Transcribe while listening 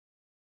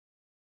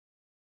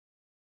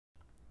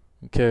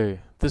Okay,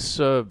 this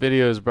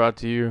video is brought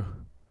to you.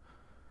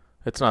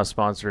 It's not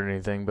sponsored or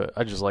anything, but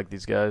I just like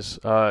these guys.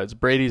 It's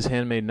Brady's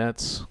Handmade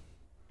Nets.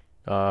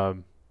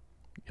 Um,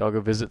 y'all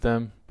go visit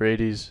them.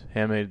 Brady's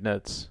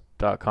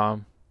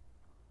handmadenets.com.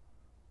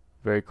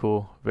 Very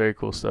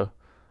cool stuff.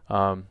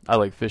 I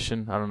like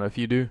fishing. I don't know if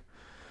you do,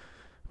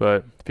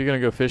 but if you're gonna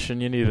go fishing,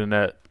 you need a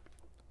net.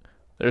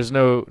 There's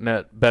no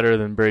net better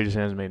than Brady's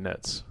Handmade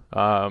Nets.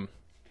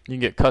 You can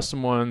get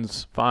custom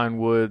ones, fine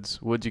woods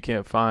you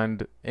can't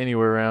find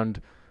anywhere around,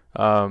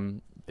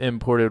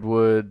 imported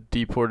wood,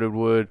 deported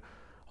wood,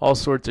 all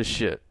sorts of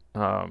shit.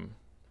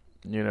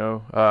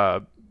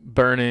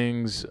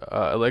 Burnings,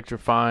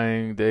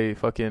 electrifying, they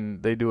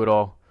do it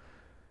all.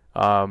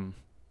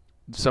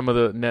 Some of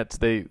the nets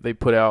they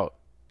put out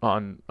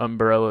on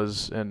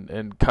umbrellas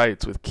and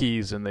kites with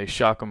keys, and they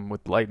shock them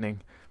with lightning.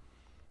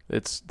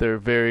 They're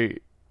very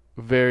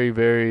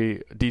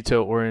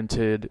detail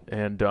oriented,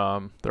 and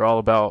they're all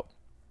about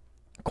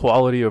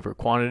quality over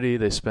quantity.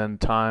 They spend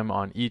time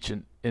on each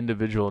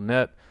individual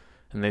net,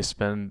 and they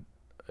spend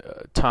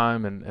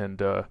time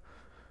and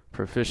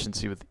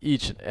proficiency with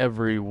each and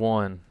every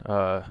one.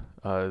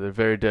 They're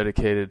very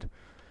dedicated.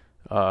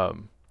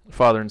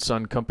 Father and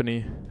son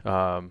company,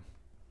 or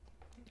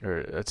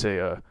I'd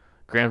say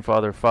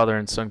grandfather, father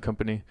and son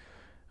company.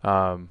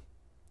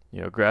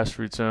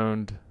 Grassroots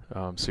owned.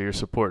 So you're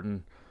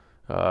supporting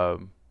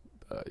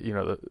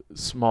the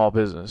small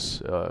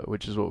business,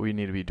 which is what we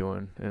need to be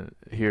doing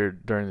here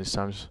during these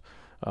times.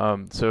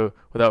 So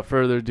without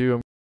further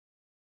ado,